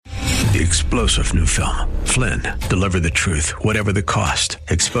The explosive new film, Flynn, deliver the truth, whatever the cost,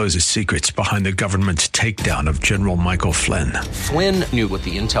 exposes secrets behind the government's takedown of General Michael Flynn. Flynn knew what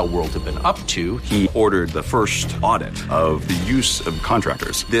the intel world had been up to. He ordered the first audit of the use of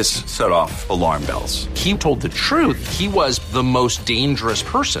contractors. This set off alarm bells. He told the truth. He was the most dangerous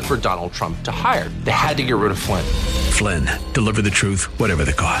person for Donald Trump to hire. They had to get rid of Flynn. Flynn, deliver the truth, whatever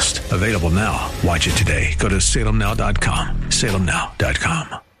the cost. Available now. Watch it today. Go to salemnow.com.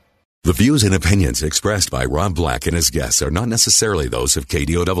 salemnow.com. The views and opinions expressed by Rob Black and his guests are not necessarily those of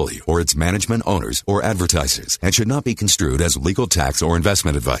KDOW or its management, owners, or advertisers and should not be construed as legal, tax, or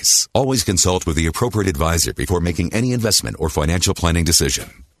investment advice. Always consult with the appropriate advisor before making any investment or financial planning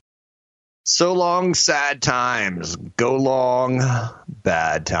decision. So long, sad times. Go long,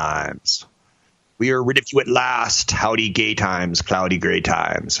 bad times. We are rid of you at last. Howdy, gay times, cloudy, gray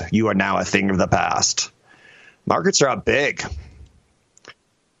times. You are now a thing of the past. Markets are up big.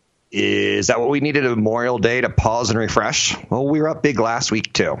 Is that what we needed, a Memorial Day to pause and refresh? Well, we were up big last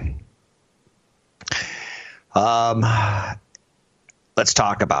week, too. Let's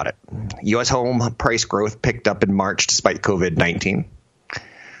talk about it. U.S. home price growth picked up in March despite COVID-19.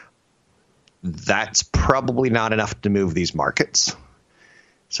 That's probably not enough to move these markets.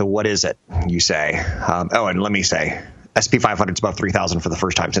 So what is it, you say? And let me say, S&P 500 is above 3,000 for the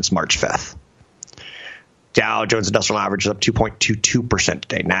first time since March 5th. Dow Jones Industrial Average is up 2.22%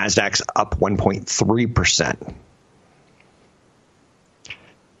 today. NASDAQ's up 1.3%.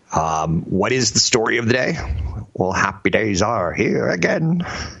 What is the story of the day? Well, happy days are here again.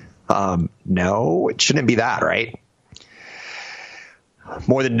 No, it shouldn't be that, right?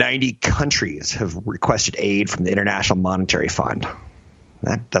 More than 90 countries have requested aid from the International Monetary Fund.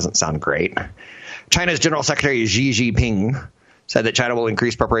 That doesn't sound great. China's General Secretary Xi Jinping said that China will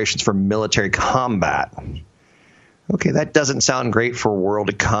increase preparations for military combat. Okay, that doesn't sound great for world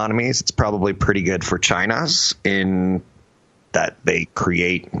economies. It's probably pretty good for China's in that they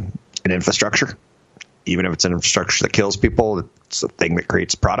create an infrastructure. Even if it's an infrastructure that kills people, it's a thing that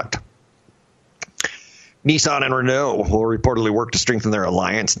creates product. Nissan and Renault will reportedly work to strengthen their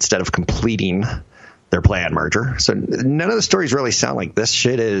alliance instead of completing their planned merger. So none of the stories really sound like this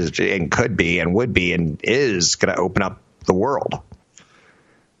shit is and could be and would be and is going to open up the world.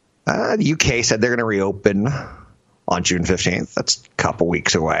 The UK said they're going to reopen on June 15th. That's a couple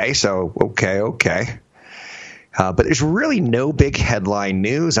weeks away. So, okay. But there's really no big headline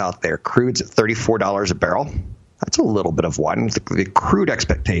news out there. Crude's at $34 a barrel. That's a little bit of one. The crude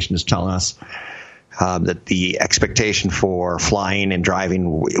expectations tell us that the expectation for flying and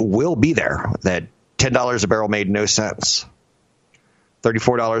driving will be there, that $10 a barrel made no sense.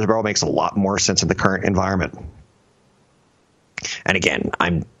 $34 a barrel makes a lot more sense in the current environment. And again,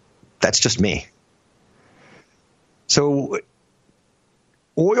 that's just me. So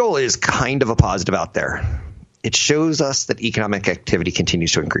oil is kind of a positive out there. It shows us that economic activity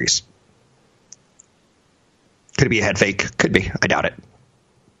continues to increase. Could it be a head fake? Could be. I doubt it.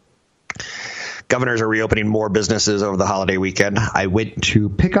 Governors are reopening more businesses over the holiday weekend. I went to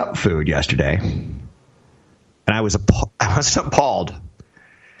pick up food yesterday, and I was appalled.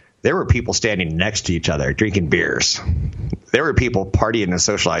 There were people standing next to each other drinking beers. There were people partying and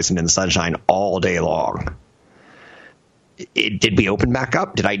socializing in the sunshine all day long. Did we open back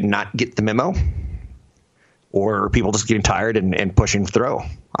up? Did I not get the memo? Or are people just getting tired and pushing through?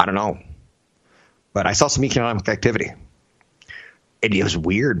 I don't know. But I saw some economic activity. And it was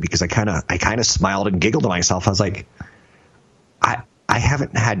weird because I kind of smiled and giggled to myself. I was like, I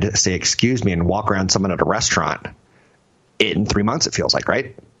haven't had to say excuse me and walk around someone at a restaurant in 3 months, it feels like,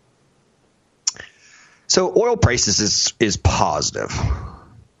 right? So oil prices is positive.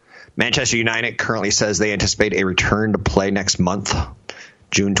 Manchester United currently says they anticipate a return to play next month,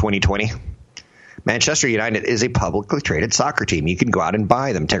 June 2020. Manchester United is a publicly traded soccer team. You can go out and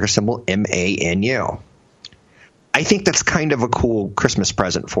buy them. Ticker symbol MANU. I think that's kind of a cool Christmas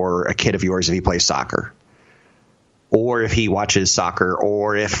present for a kid of yours if he plays soccer. Or if he watches soccer.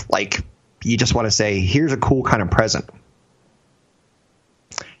 Or if, you just want to say, here's a cool kind of present.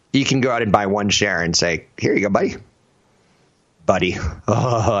 You can go out and buy one share and say, here you go, buddy. Buddy.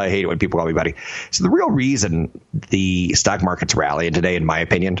 Oh, I hate it when people call me buddy. So the real reason the stock market's rallying today, in my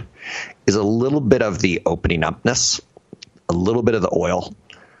opinion, is a little bit of the opening upness, a little bit of the oil,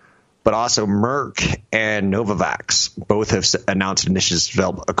 but also Merck and Novavax both have announced initiatives to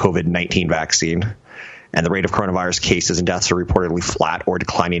develop a COVID-19 vaccine, and the rate of coronavirus cases and deaths are reportedly flat or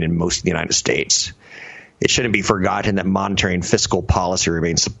declining in most of the United States. It shouldn't be forgotten that monetary and fiscal policy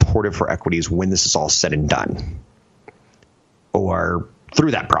remains supportive for equities when this is all said and done, or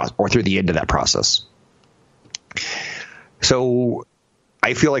through that process, or through the end of that process. So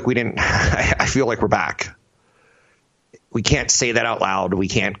I feel like I feel like we're back. We can't say that out loud. We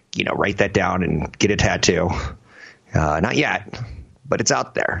can't, write that down and get a tattoo. Not yet, but it's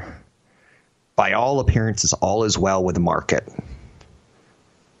out there. By all appearances, all is well with the market.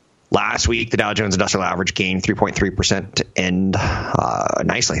 Last week, the Dow Jones Industrial Average gained 3.3% to end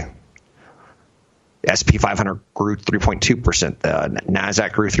nicely. The S&P 500 grew 3.2%. The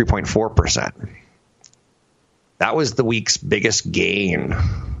NASDAQ grew 3.4%. That was the week's biggest gain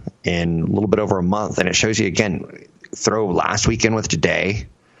in a little bit over a month. And it shows you, again, throw last weekend with today,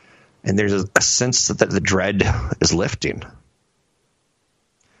 and there's a sense that the dread is lifting.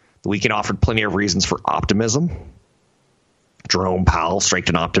 The weekend offered plenty of reasons for optimism. Jerome Powell striked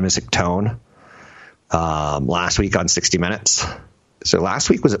an optimistic tone last week on 60 Minutes. So last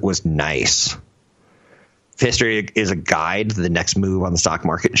week was nice. If history is a guide, the next move on the stock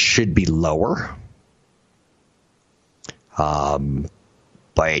market should be lower.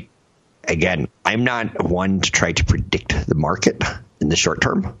 But again, I'm not one to try to predict the market in the short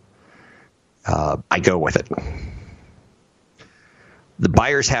term. I go with it. The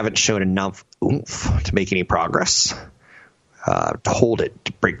buyers haven't shown enough oomph to make any progress, to hold it,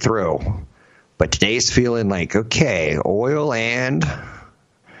 to break through. But today's feeling like, okay, oil, and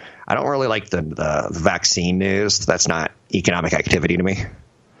I don't really like the vaccine news. That's not economic activity to me.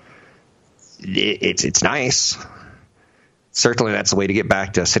 It's nice. Certainly that's the way to get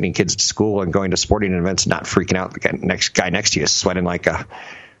back to sending kids to school and going to sporting events and not freaking out. The next guy next to you is sweating like a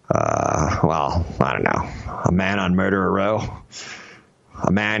man on murder row.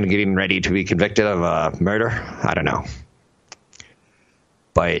 A man getting ready to be convicted of a murder. I don't know.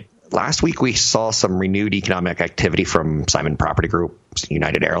 But last week we saw some renewed economic activity from Simon Property Group,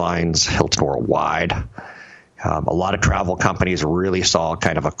 United Airlines, Hilton Worldwide. A lot of travel companies really saw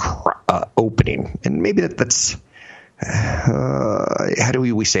kind of a opening. And maybe that's... how do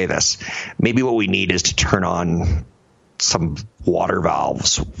we say this? Maybe what we need is to turn on some water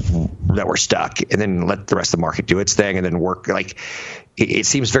valves that were stuck and then let the rest of the market do its thing and then work. Like, it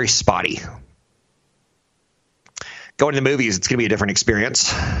seems very spotty. Going to the movies, it's going to be a different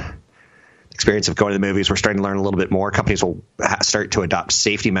experience. Experience of going to the movies, we're starting to learn a little bit more. Companies will start to adopt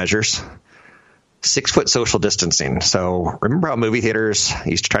safety measures. 6-foot social distancing. So remember how movie theaters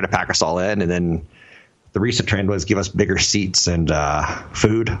used to try to pack us all in, and then the recent trend was give us bigger seats and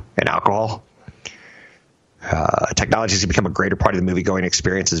food and alcohol. Technology has become a greater part of the movie-going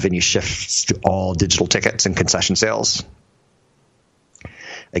experience as venues shifts to all digital tickets and concession sales.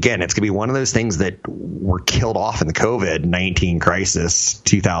 Again, it's going to be one of those things that were killed off in the COVID-19 crisis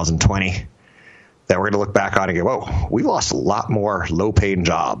 2020 that we're going to look back on and go, whoa, we've lost a lot more low-paying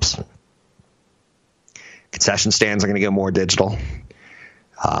jobs. Concession stands are going to go more digital.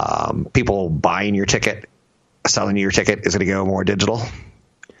 People buying your ticket, selling your ticket is going to go more digital.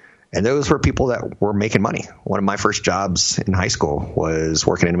 And those were people that were making money. One of my first jobs in high school was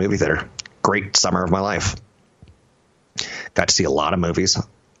working in a movie theater. Great summer of my life. Got to see a lot of movies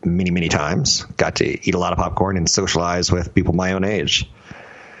many, many times. Got to eat a lot of popcorn and socialize with people my own age.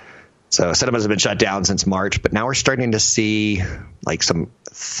 So cinemas have been shut down since March, but now we're starting to see like some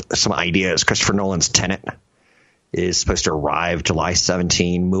ideas. Christopher Nolan's Tenet is supposed to arrive July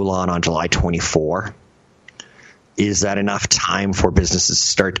 17, Mulan on July 24. Is that enough time for businesses to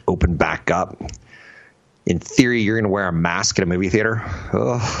start to open back up? In theory, you're going to wear a mask at a movie theater.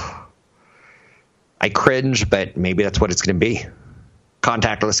 Ugh. I cringe, but maybe that's what it's going to be.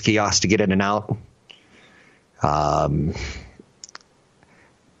 Contactless kiosks to get in and out.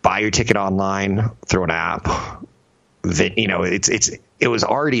 Buy your ticket online through an app. It was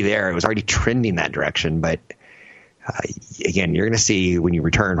already there. It was already trending that direction. But again, you're going to see when you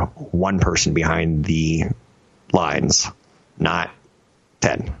return one person behind the lines, not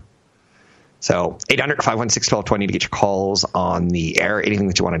 10. So 800-516-1220 to get your calls on the air. Anything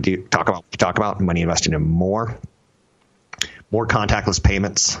that you want to talk about money investing in more contactless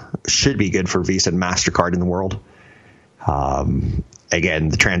payments should be good for Visa and MasterCard in the world. Again,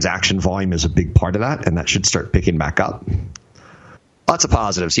 the transaction volume is a big part of that, and that should start picking back up. Lots of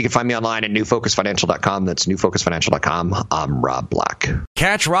positives. You can find me online at newfocusfinancial.com. That's newfocusfinancial.com. I'm Rob Black.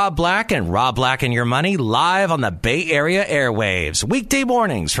 Catch Rob Black and Rob Black and Your Money live on the Bay Area airwaves, weekday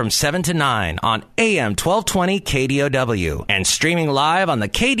mornings from 7 to 9 on AM 1220 KDOW and streaming live on the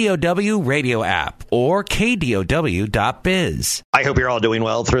KDOW radio app or KDOW.biz. I hope you're all doing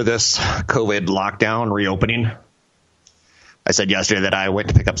well through this COVID lockdown reopening. I said yesterday that I went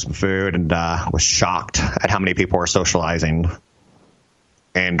to pick up some food and was shocked at how many people were socializing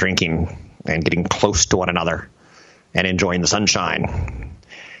and drinking and getting close to one another and enjoying the sunshine.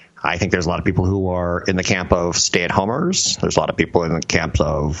 I think there's a lot of people who are in the camp of stay-at-homers. There's a lot of people in the camp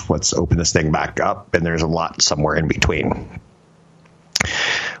of let's open this thing back up, and there's a lot somewhere in between.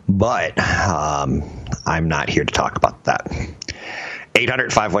 But I'm not here to talk about that.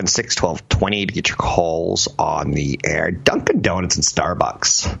 800-516-1220 to get your calls on the air. Dunkin' Donuts and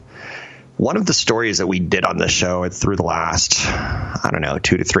Starbucks. One of the stories that we did on this show through the last,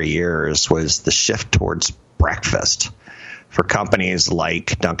 2 to 3 years was the shift towards breakfast for companies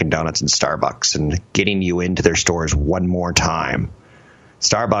like Dunkin' Donuts and Starbucks and getting you into their stores one more time.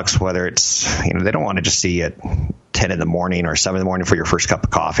 Starbucks, whether it's, they don't want to just see you at 10 in the morning or 7 in the morning for your first cup of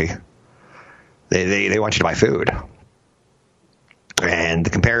coffee. They want you to buy food. And the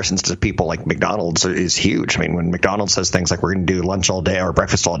comparisons to people like McDonald's is huge. I mean, when McDonald's says things like we're going to do lunch all day or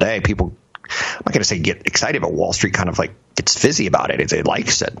breakfast all day, people, I'm not going to say get excited, but Wall Street kind of like gets fizzy about it. It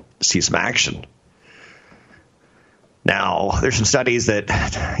likes it, see some action. Now, there's some studies that,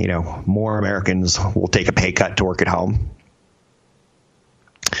 more Americans will take a pay cut to work at home.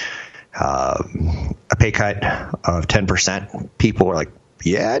 A pay cut of 10%. People are like,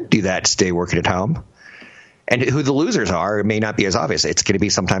 yeah, I'd do that, stay working at home. And who the losers are, it may not be as obvious.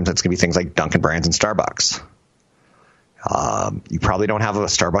 Sometimes it's going to be things like Dunkin' Brands and Starbucks. You probably don't have a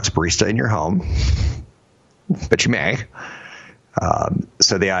Starbucks barista in your home, but you may.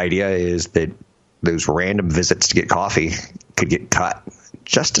 So the idea is that those random visits to get coffee could get cut.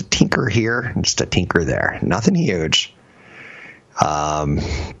 Just a tinker here and just a tinker there. Nothing huge. But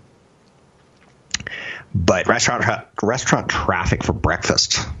restaurant traffic for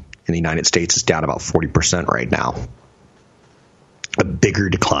breakfast in the United States is down about 40% right now. A bigger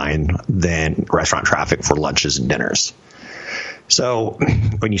decline than restaurant traffic for lunches and dinners. So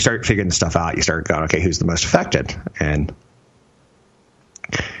when you start figuring this stuff out, you start going, okay, who's the most affected? And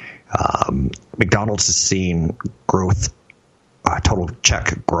McDonald's is seeing growth, total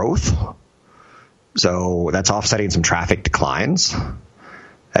check growth. So that's offsetting some traffic declines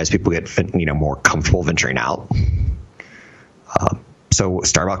as people get more comfortable venturing out. So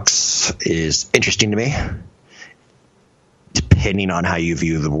Starbucks is interesting to me, depending on how you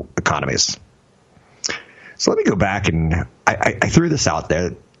view the economies. So let me go back, and I threw this out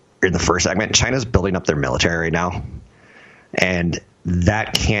there in the first segment. China's building up their military right now, and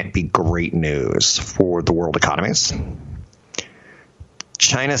that can't be great news for the world economies.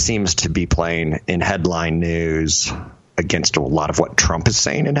 China seems to be playing in headline news against a lot of what Trump is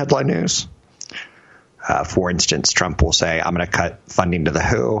saying in headline news. For instance, Trump will say, I'm going to cut funding to the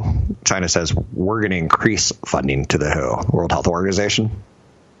WHO. China says, we're going to increase funding to the WHO, World Health Organization.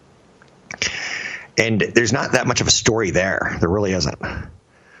 And there's not that much of a story there. There really isn't.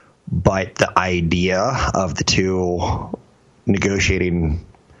 But the idea of the two negotiating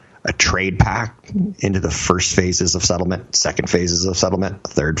a trade pact into the first phases of settlement, second phases of settlement,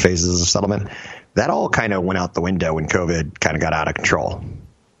 third phases of settlement, that all kind of went out the window when COVID kind of got out of control.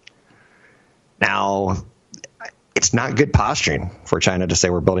 Now, it's not good posturing for China to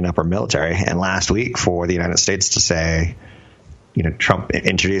say we're building up our military. And last week for the United States to say, Trump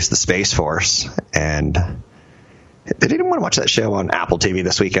introduced the Space Force. And did anyone watch that show on Apple TV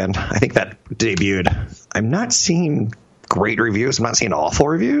this weekend? I think that debuted. I'm not seeing great reviews. I'm not seeing awful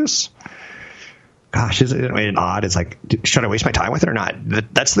reviews. Gosh, is it odd? It's like, should I waste my time with it or not?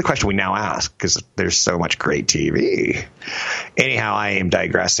 That's the question we now ask because there's so much great TV. Anyhow, I am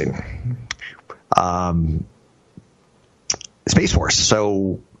digressing. Space Force.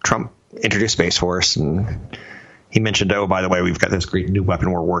 So Trump introduced Space Force, and he mentioned, oh, by the way, we've got this great new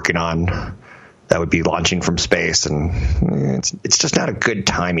weapon we're working on that would be launching from space. And it's just not a good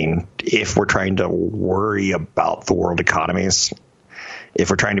timing if we're trying to worry about the world economies. If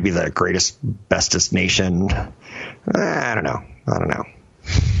we're trying to be the greatest, bestest nation, I don't know.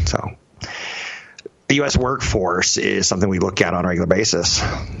 So the U.S. workforce is something we look at on a regular basis.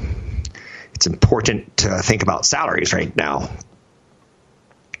 It's important to think about salaries right now.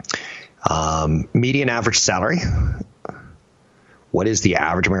 Median average salary. What is the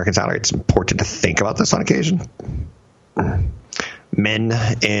average American salary? It's important to think about this on occasion. Men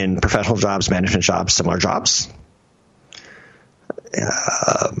in professional jobs, management jobs, similar jobs.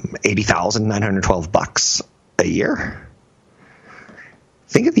 $80,912 a year.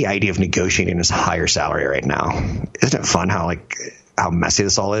 Think of the idea of negotiating this higher salary right now. Isn't it fun how messy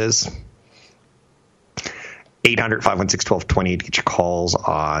this all is? 800-516-1220 to get your calls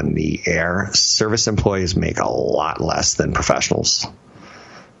on the air. Service employees make a lot less than professionals.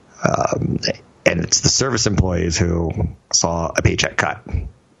 And it's the service employees who saw a paycheck cut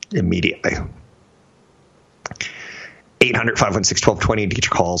immediately. 800-516-1220 to get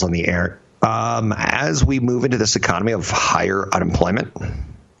your calls on the air. As we move into this economy of higher unemployment,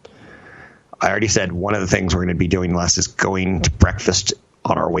 I already said one of the things we're going to be doing less is going to breakfast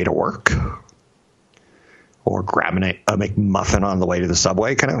on our way to work or grabbing a McMuffin on the way to the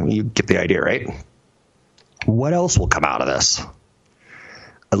subway. You get the idea, right? What else will come out of this?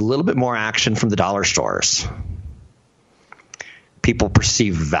 A little bit more action from the dollar stores. People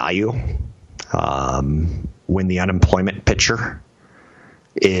perceive value when the unemployment picture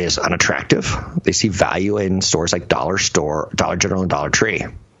is unattractive. They see value in stores like Dollar General, and Dollar Tree.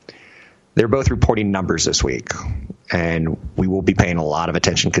 They're both reporting numbers this week, and we will be paying a lot of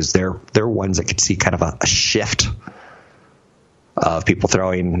attention because they're ones that could see kind of a shift of people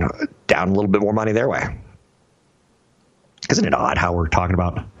throwing down a little bit more money their way. Isn't it odd how we're talking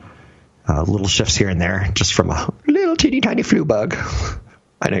about little shifts here and there just from a little teeny tiny flu bug?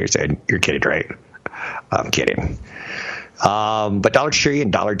 I know you're saying you're kidding, right? I'm kidding. But Dollar Tree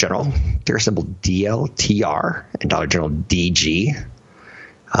and Dollar General, ticker symbol DLTR, and Dollar General DG,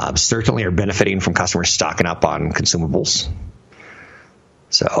 certainly are benefiting from customers stocking up on consumables.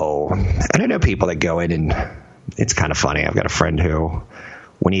 So, and I know people that go in, and it's kind of funny. I've got a friend who,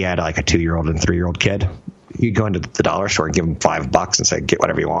 when he had like a 2-year-old and 3-year-old kid, he'd go into the dollar store and give him $5 and say, get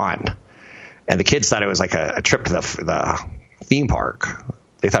whatever you want. And the kids thought it was like a trip to the theme park.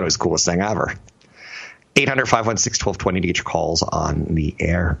 They thought it was the coolest thing ever. 800-516-1220 to get your calls on the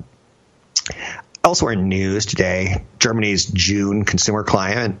air. Elsewhere in news today, Germany's June consumer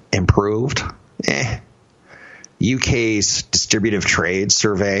climate improved. UK's distributive trade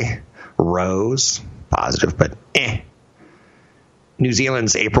survey rose, positive, but New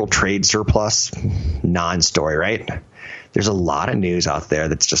Zealand's April trade surplus, non-story, right? There's a lot of news out there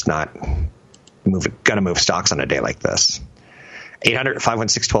that's just not going to move stocks on a day like this.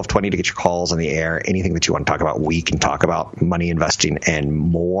 800-516-1220 to get your calls on the air. Anything that you want to talk about, we can talk about money investing and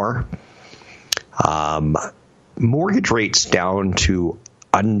more. Mortgage rates down to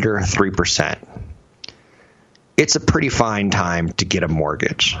under 3%. It's a pretty fine time to get a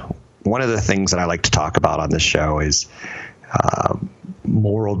mortgage. One of the things that I like to talk about on this show is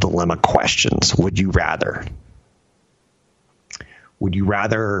moral dilemma questions. Would you rather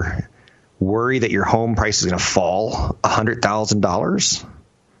worry that your home price is going to fall $100,000,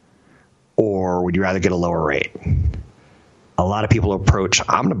 or would you rather get a lower rate? A lot of people approach,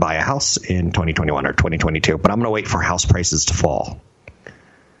 I'm going to buy a house in 2021 or 2022, but I'm going to wait for house prices to fall.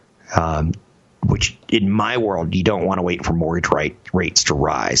 Which in my world, you don't want to wait for mortgage rates to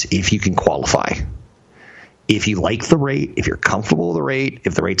rise if you can qualify. If you like the rate, if you're comfortable with the rate,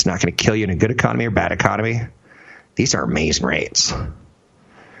 if the rate's not going to kill you in a good economy or bad economy, these are amazing rates.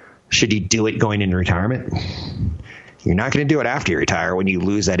 Should you do it going into retirement? You're not going to do it after you retire when you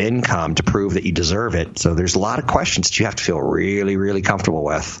lose that income to prove that you deserve it. So there's a lot of questions that you have to feel really, really comfortable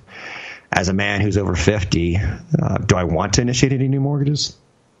with. As a man who's over 50, do I want to initiate any new mortgages?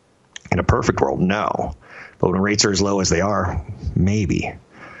 In a perfect world, no. But when rates are as low as they are, maybe.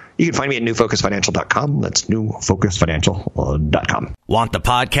 You can find me at newfocusfinancial.com. That's newfocusfinancial.com. Want the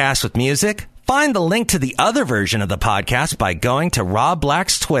podcast with music? Find the link to the other version of the podcast by going to Rob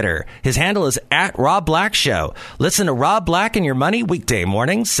Black's Twitter. His handle is @RobBlackShow. Listen to Rob Black and Your Money weekday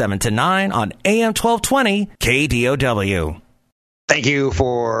mornings, 7 to 9 on AM 1220 KDOW. Thank you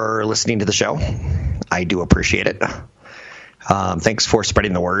for listening to the show. I do appreciate it. Thanks for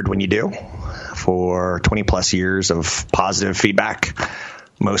spreading the word when you do. For 20 plus years of positive feedback,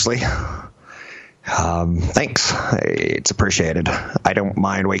 mostly. Thanks. It's appreciated. I don't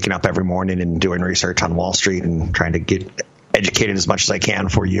mind waking up every morning and doing research on Wall Street and trying to get educated as much as I can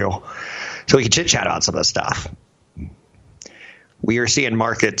for you so we can chit chat about some of this stuff. We are seeing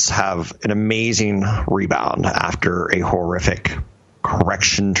markets have an amazing rebound after a horrific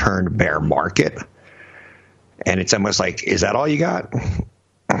correction turned bear market. And it's almost like, is that all you got?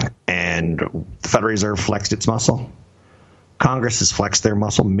 And the Federal Reserve flexed its muscle. Congress has flexed their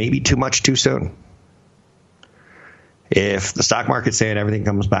muscle maybe too much too soon. If the stock market's saying everything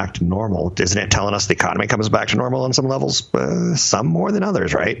comes back to normal, isn't it telling us the economy comes back to normal on some levels? Some more than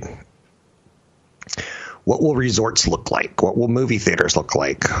others, right? What will resorts look like? What will movie theaters look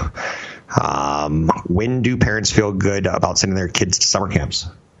like? When do parents feel good about sending their kids to summer camps?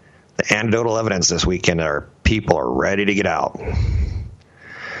 The anecdotal evidence this weekend are people are ready to get out.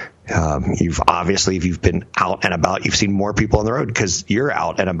 If you've been out and about, you've seen more people on the road because you're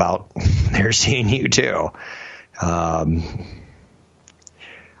out and about. They're seeing you too. I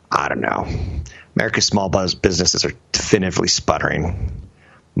don't know. America's small businesses are definitively sputtering.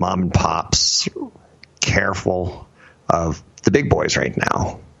 Mom and pops, careful of the big boys right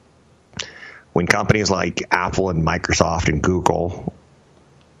now. When companies like Apple and Microsoft and Google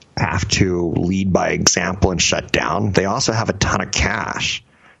have to lead by example and shut down, they also have a ton of cash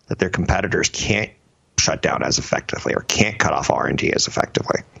that their competitors can't shut down as effectively or can't cut off R&D as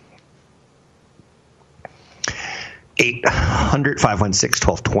effectively.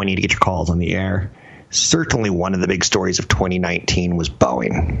 800-516-1220 to get your calls on the air. Certainly one of the big stories of 2019 was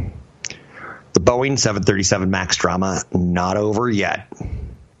Boeing. The Boeing 737 MAX drama, not over yet.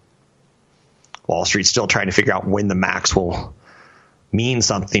 Wall Street's still trying to figure out when the MAX will mean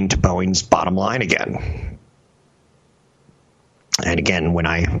something to Boeing's bottom line again. And again, when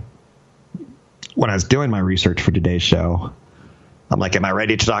I was doing my research for today's show, I'm like, am I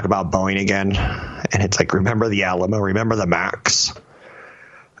ready to talk about Boeing again? And it's like, remember the Alamo, remember the MAX?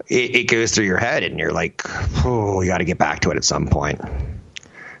 It goes through your head, and you're like, oh, we got to get back to it at some point.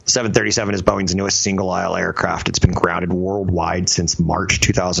 The 737 is Boeing's newest single-aisle aircraft. It's been grounded worldwide since March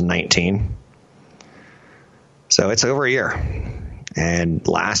 2019. So it's over a year. And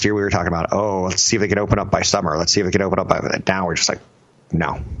last year we were talking about, let's see if they can open up by summer. Let's see if they can open up by that. Now we're just like,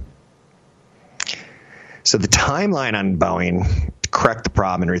 no. So the timeline on Boeing to correct the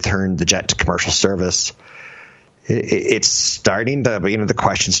problem and return the jet to commercial service, it's starting to, the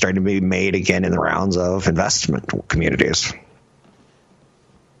question's starting to be made again in the rounds of investment communities.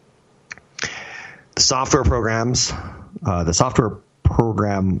 The software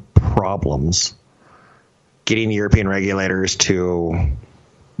program problems, getting the European regulators to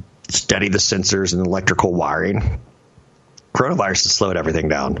study the sensors and electrical wiring, coronavirus has slowed everything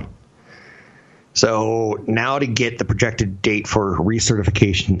down. So now to get the projected date for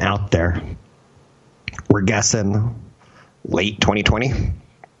recertification out there, we're guessing late 2020.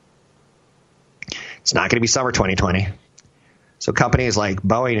 It's not going to be summer 2020. So companies like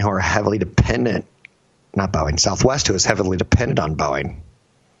Boeing, who are heavily dependent, not Boeing, Southwest, who is heavily dependent on Boeing,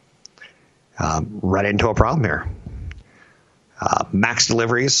 run into a problem here. MAX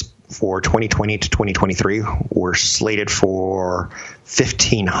deliveries for 2020 to 2023 were slated for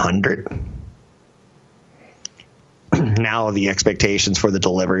 1,500. Now the expectations for the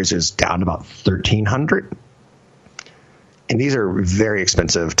deliveries is down to about 1,300. And these are very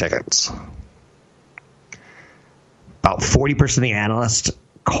expensive tickets. About 40% of the analysts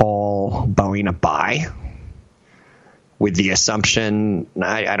call Boeing a buy, with the assumption,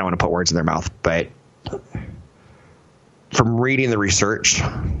 I don't want to put words in their mouth, but from reading the research,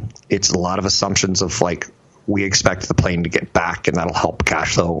 it's a lot of assumptions of like, we expect the plane to get back and that'll help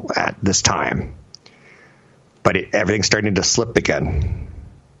cash flow at this time. But everything's starting to slip again.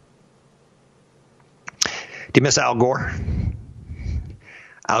 Do you miss Al Gore?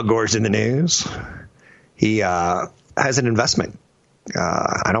 Al Gore's in the news. He has an investment,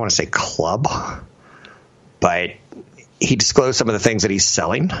 I don't want to say club, but he disclosed some of the things that he's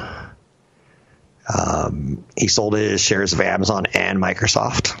selling. He sold his shares of Amazon and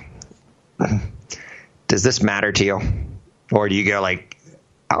Microsoft. Does this matter to you? Or do you go like,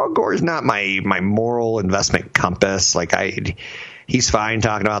 Al Gore is not my moral investment compass. Like he's fine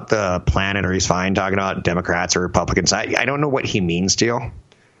talking about the planet, or he's fine talking about Democrats or Republicans. I don't know what he means to you,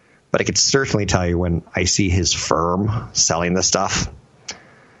 but I could certainly tell you when I see his firm selling this stuff,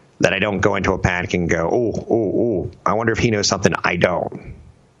 that I don't go into a panic and go, I wonder if he knows something I don't.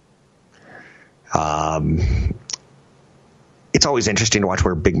 It's always interesting to watch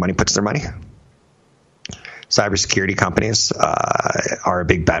where big money puts their money. Cybersecurity companies are a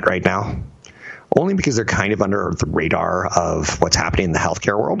big bet right now, only because they're kind of under the radar of what's happening in the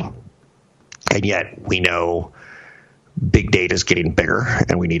healthcare world. And yet we know big data is getting bigger,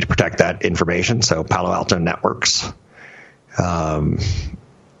 and we need to protect that information. So Palo Alto Networks,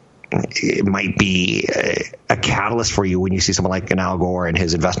 it might be a catalyst for you when you see someone like an Al Gore and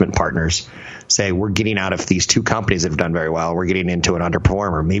his investment partners say, we're getting out of these two companies that have done very well. We're getting into an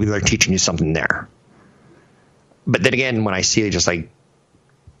underperformer. Maybe they're teaching you something there. But then again, when I see just like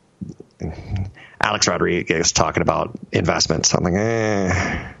Alex Rodriguez talking about investments, I'm like,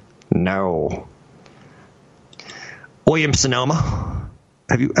 no. Williams-Sonoma.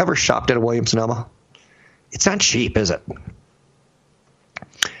 Have you ever shopped at a Williams-Sonoma? It's not cheap, is it?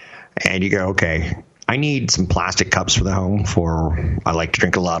 And you go, okay, I need some plastic cups for the home I like to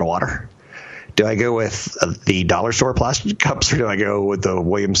drink a lot of water. Do I go with the dollar store plastic cups, or do I go with the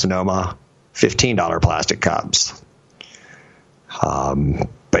Williams-Sonoma $15 plastic cups? But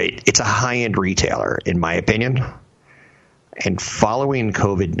it's a high-end retailer, in my opinion. And following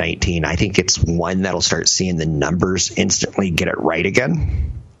COVID-19, I think it's one that'll start seeing the numbers instantly get it right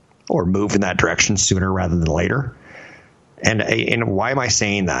again, or move in that direction sooner rather than later. And why am I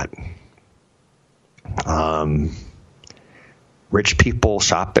saying that? Rich people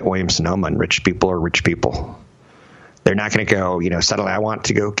shop at Williams-Sonoma, and rich people are rich people. They're not going to go, suddenly I want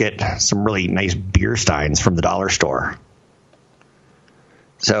to go get some really nice beer steins from the dollar store.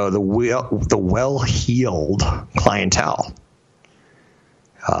 So the well-heeled clientele.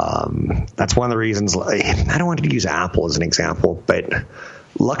 That's one of the reasons. I don't want to use Apple as an example, but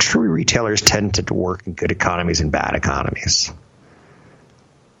luxury retailers tend to work in good economies and bad economies.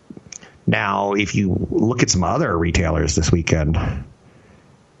 Now, if you look at some other retailers this weekend,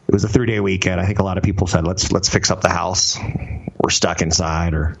 it was a 3-day weekend. I think a lot of people said, let's fix up the house. We're stuck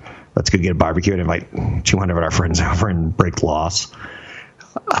inside, or let's go get a barbecue and invite 200 of our friends over and break the laws.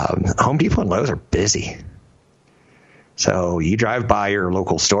 Home Depot and Lowe's are busy. So you drive by your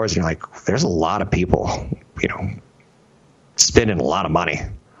local stores and you're like, there's a lot of people, spending a lot of money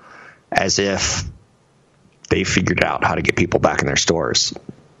as if they figured out how to get people back in their stores.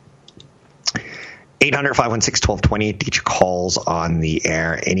 800-516-1220 to get your calls on the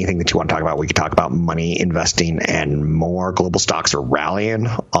air. Anything that you want to talk about, we can talk about money, investing, and more. Global stocks are rallying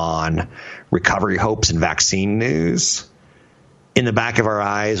on recovery hopes and vaccine news. In the back of our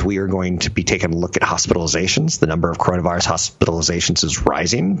eyes, we are going to be taking a look at hospitalizations. The number of coronavirus hospitalizations is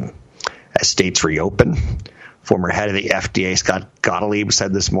rising as states reopen. Former head of the FDA, Scott Gottlieb,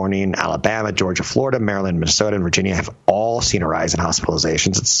 said this morning Alabama, Georgia, Florida, Maryland, Minnesota, and Virginia have all seen a rise in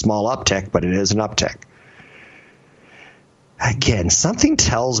hospitalizations. It's a small uptick, but it is an uptick. Again, something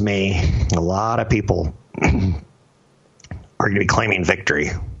tells me a lot of people are going to be claiming victory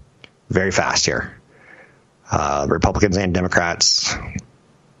very fast here. Republicans and Democrats,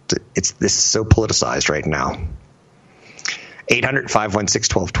 this is so politicized right now.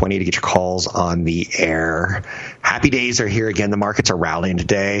 800-516-1220 to get your calls on the air. Happy days are here again. The markets are rallying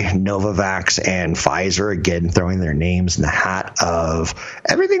today. Novavax and Pfizer again throwing their names in the hat of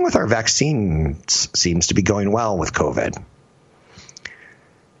everything with our vaccines seems to be going well with COVID.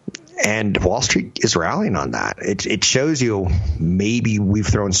 And Wall Street is rallying on that. It shows you maybe we've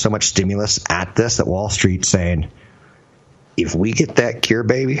thrown so much stimulus at this that Wall Street's saying, if we get that cure,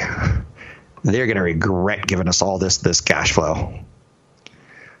 baby, they're going to regret giving us all this cash flow.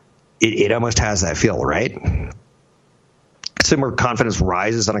 It almost has that feel, right? Consumer confidence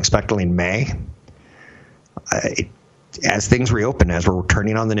rises unexpectedly in May. As things reopen, as we're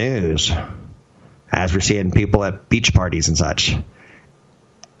turning on the news, as we're seeing people at beach parties and such.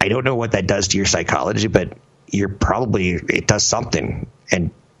 I don't know what that does to your psychology, but it does something,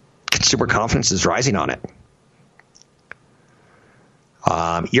 and consumer confidence is rising on it.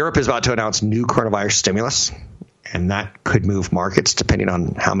 Europe is about to announce new coronavirus stimulus, and that could move markets depending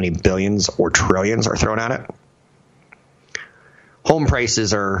on how many billions or trillions are thrown at it. Home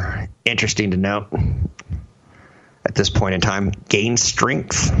prices are interesting to note at this point in time. Gain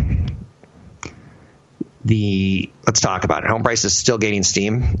strength. Let's talk about it. Home prices still gaining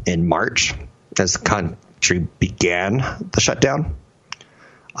steam in March as the country began the shutdown.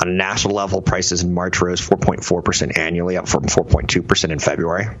 On a national level, prices in March rose 4.4% annually, up from 4.2% in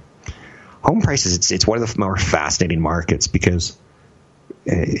February. Home prices, it's one of the more fascinating markets because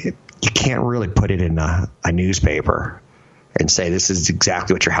you can't really put it in a newspaper and say this is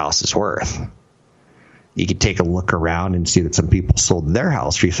exactly what your house is worth. You could take a look around and see that some people sold their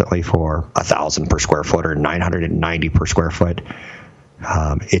house recently for $1,000 per square foot or $990 per square foot.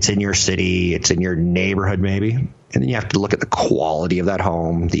 It's in your city, it's in your neighborhood maybe, and then you have to look at the quality of that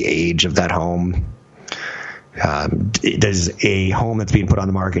home, the age of that home. Does a home that's being put on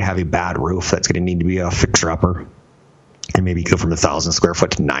the market have a bad roof that's going to need to be a fixer-upper? And maybe you go from 1,000 square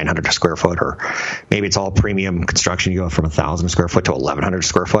foot to 900 square foot, or maybe it's all premium construction. You go from 1,000 square foot to 1,100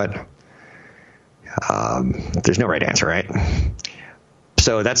 square foot. There's no right answer, right?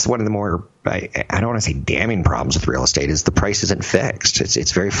 So that's one of the more, I don't want to say damning problems with real estate, is the price isn't fixed.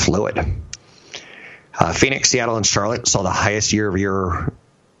 It's very fluid. Phoenix, Seattle, and Charlotte saw the highest year-over-year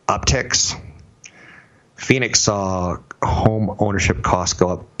upticks. Phoenix saw home ownership costs go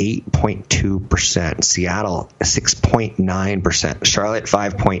up 8.2%. Seattle, 6.9%. Charlotte,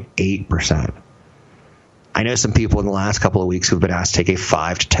 5.8%. I know some people in the last couple of weeks who've been asked to take a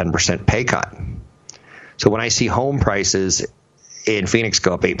 5 to 10% pay cut. So when I see home prices in Phoenix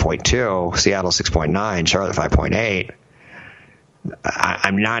go up 8.2, Seattle 6.9, Charlotte 5.8,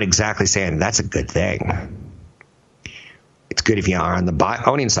 I'm not exactly saying that's a good thing. It's good if you are on the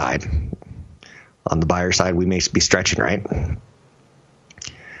owning side. On the buyer side, we may be stretching, right?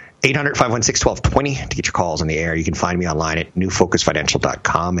 800-516-1220 to get your calls on the air. You can find me online at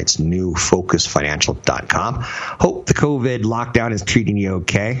newfocusfinancial.com. It's newfocusfinancial.com. Hope the COVID lockdown is treating you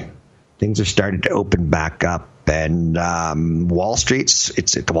okay. Things are starting to open back up, and Wall Street's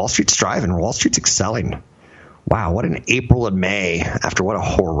thriving. Wall Street's excelling. Wow, what an April and May after what a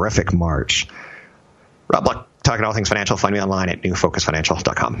horrific March. Rob Black, talking all things financial. Find me online at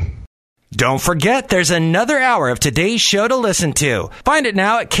newfocusfinancial.com. Don't forget, there's another hour of today's show to listen to. Find it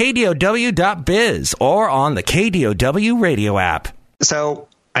now at KDOW.biz or on the KDOW radio app. So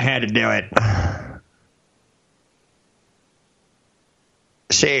I had to do it.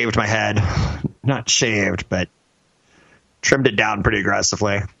 Shaved my head. Not shaved, but trimmed it down pretty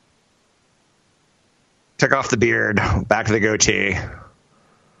aggressively. Took off the beard, back to the goatee.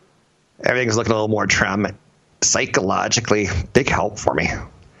 Everything's looking a little more trim. Psychologically, big help for me.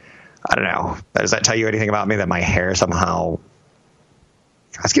 I don't know. Does that tell you anything about me, that my hair somehow...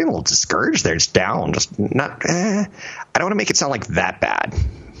 I was getting a little discouraged there. It's down. Just not... I don't want to make it sound like that bad.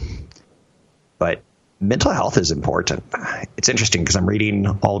 But mental health is important. It's interesting because I'm reading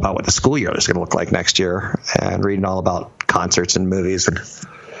all about what the school year is going to look like next year, and reading all about concerts and movies. And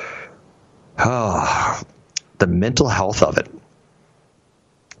the mental health of it.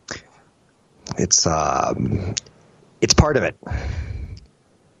 It's part of it.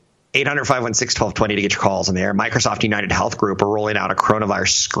 800-516-1220 to get your calls on the air. Microsoft United Health Group are rolling out a coronavirus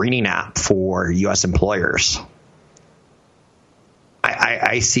screening app for U.S. employers.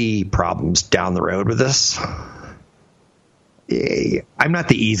 I see problems down the road with this. I'm not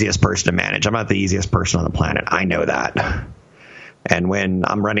the easiest person to manage. I'm not the easiest person on the planet. I know that. And when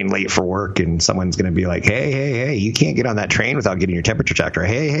I'm running late for work and someone's going to be like, hey, you can't get on that train without getting your temperature checked. Or,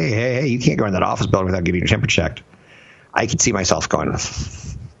 hey, you can't go in that office building without getting your temperature checked. I can see myself going...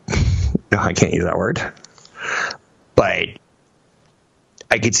 No, I can't use that word. But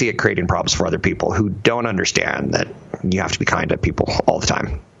I could see it creating problems for other people who don't understand that you have to be kind to people all the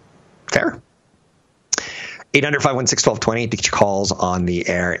time. Fair? 800-516-1220 to get your calls on the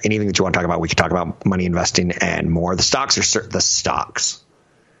air. Anything that you want to talk about, we can talk about money investing and more. The stocks are the stocks.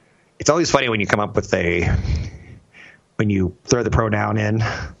 It's always funny when you come up with when you throw the pronoun in,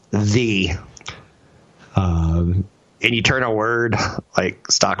 the, and you turn a word like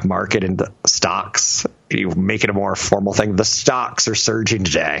stock market into stocks, and you make it a more formal thing. The stocks are surging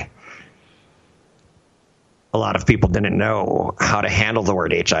today. A lot of people didn't know how to handle the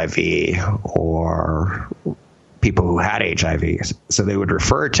word HIV or people who had HIV. So they would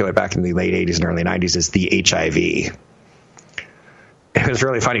refer to it back in the late 80s and early 90s as the HIV. It was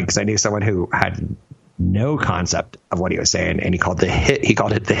really funny because I knew someone who had no concept of what he was saying, and he called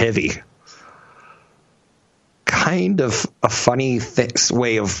it the HIV. Kind of a funny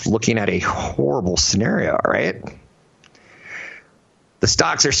way of looking at a horrible scenario, right? The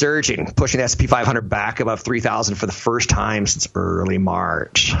stocks are surging, pushing the S&P 500 back above 3,000 for the first time since early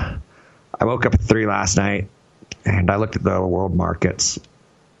March. I woke up at 3 last night, and I looked at the world markets.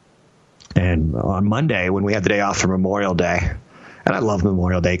 And on Monday, when we had the day off for Memorial Day, and I love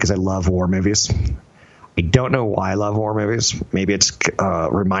Memorial Day because I love war movies. I don't know why I love war movies. Maybe it's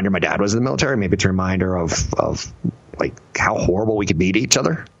a reminder my dad was in the military. Maybe it's a reminder of like how horrible we could be to each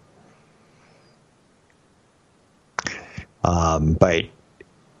other. But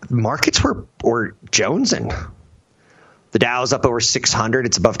markets were jonesing. The Dow's up over 600.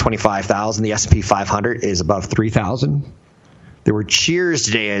 It's above 25,000. The S&P 500 is above 3,000. There were cheers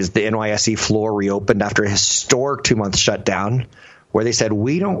today as the NYSE floor reopened after a historic 2-month shutdown, where they said,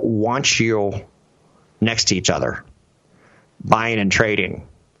 we don't want you next to each other, buying and trading.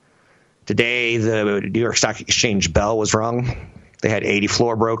 Today, the New York Stock Exchange bell was rung. They had 80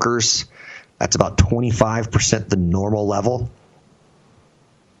 floor brokers. That's about 25% the normal level.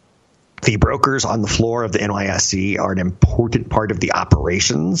 The brokers on the floor of the NYSE are an important part of the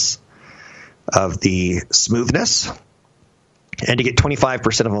operations of the smoothness. And to get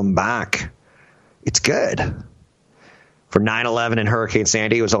 25% of them back, it's good. For 9/11 and Hurricane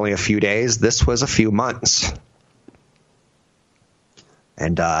Sandy, it was only a few days. This was a few months.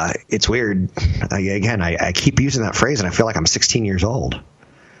 And it's weird. I keep using that phrase, and I feel like I'm 16 years old.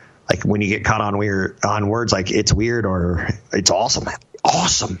 Like when you get caught on words like it's weird or it's awesome.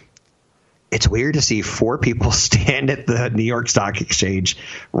 Awesome. It's weird to see 4 people stand at the New York Stock Exchange,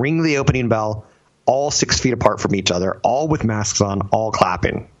 ring the opening bell, all 6 feet apart from each other, all with masks on, all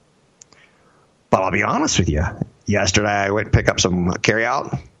clapping. But I'll be honest with you. Yesterday, I went to pick up some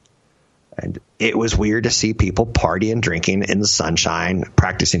carryout, and it was weird to see people partying, drinking in the sunshine,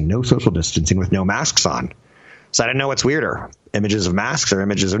 practicing no social distancing with no masks on. So I didn't know what's weirder, images of masks or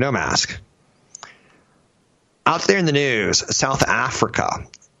images of no mask. Out there in the news, South Africa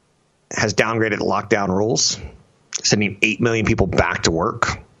has downgraded the lockdown rules, sending 8 million people back to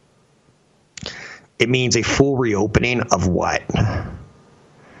work. It means a full reopening of what?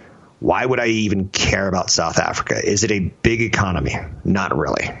 Why would I even care about South Africa? Is it a big economy? Not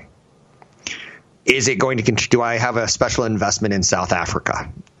really. Is it going to do I have a special investment in South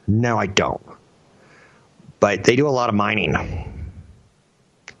Africa? No, I don't. But they do a lot of mining.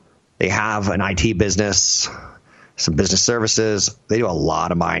 They have an IT business, some business services. They do a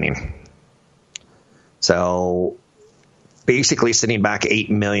lot of mining. So basically sitting back 8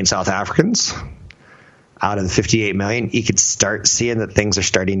 million South Africans out of the 58 million, you could start seeing that things are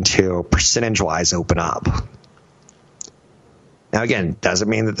starting to percentage-wise open up. Now, again, doesn't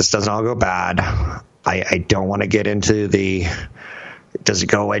mean that this doesn't all go bad. I don't want to get into does it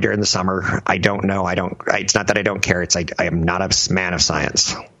go away during the summer? I don't know. It's not that I don't care. It's I am not a man of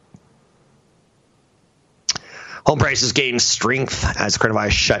science. Home prices gained strength as coronavirus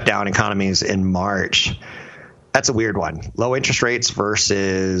shut down economies in March. That's a weird one. Low interest rates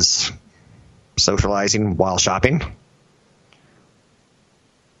versus socializing while shopping.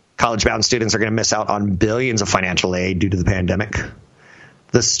 College-bound students are going to miss out on billions of financial aid due to the pandemic.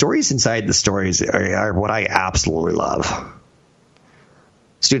 The stories inside the stories are what I absolutely love.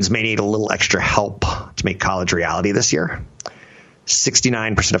 Students may need a little extra help to make college reality this year.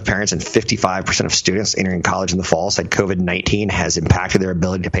 69% of parents and 55% of students entering college in the fall said COVID-19 has impacted their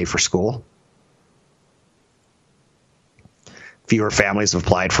ability to pay for school. Fewer families have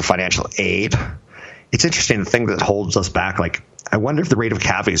applied for financial aid. It's interesting, the thing that holds us back, I wonder if the rate of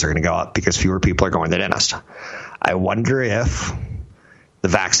cavities are going to go up because fewer people are going to the dentist. I wonder if the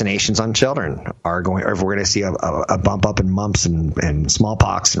vaccinations on children are going, or if we're going to see a bump up in mumps and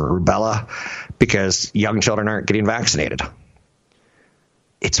smallpox and rubella because young children aren't getting vaccinated.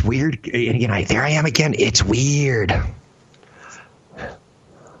 It's weird. There I am again. It's weird.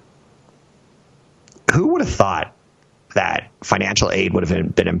 Who would have thought that financial aid would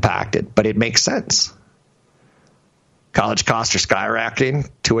have been impacted? But it makes sense. College costs are skyrocketing.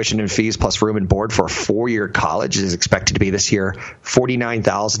 Tuition and fees plus room and board for a 4-year college is expected to be this year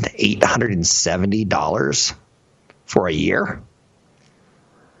 $49,870 for a year.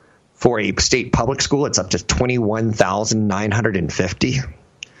 For a state public school, it's up to $21,950.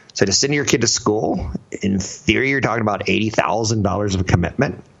 So to send your kid to school, in theory, you're talking about $80,000 of a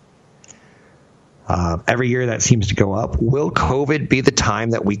commitment. Every year that seems to go up. Will COVID be the time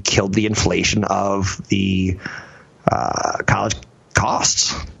that we killed the inflation of the college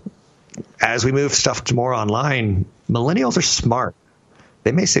costs? As we move stuff to more online, millennials are smart.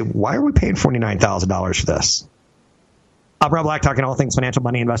 They may say, why are we paying $49,000 for this? I'm Rob Black, talking all things financial,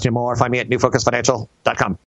 money, investing, and more. Find me at newfocusfinancial.com.